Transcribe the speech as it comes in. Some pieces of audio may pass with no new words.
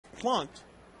plunked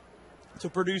to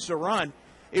produce a run.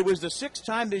 It was the 6th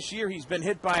time this year he's been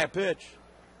hit by a pitch.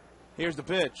 Here's the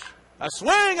pitch. A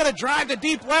swing and a drive to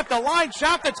deep left. A line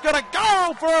shot that's going to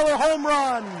go for a home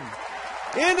run.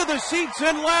 Into the seats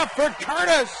in left for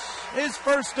Curtis, his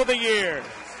first of the year.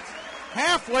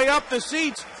 Halfway up the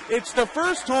seats, it's the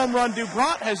first home run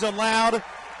DuBrant has allowed.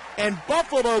 And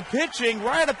Buffalo pitching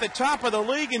right at the top of the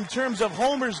league in terms of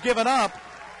homers given up.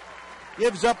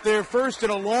 Gives up their first in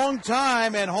a long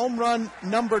time, and home run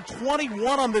number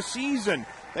 21 on the season.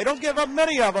 They don't give up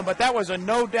many of them, but that was a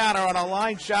no-doubter on a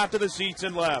line shot to the seats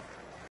and left.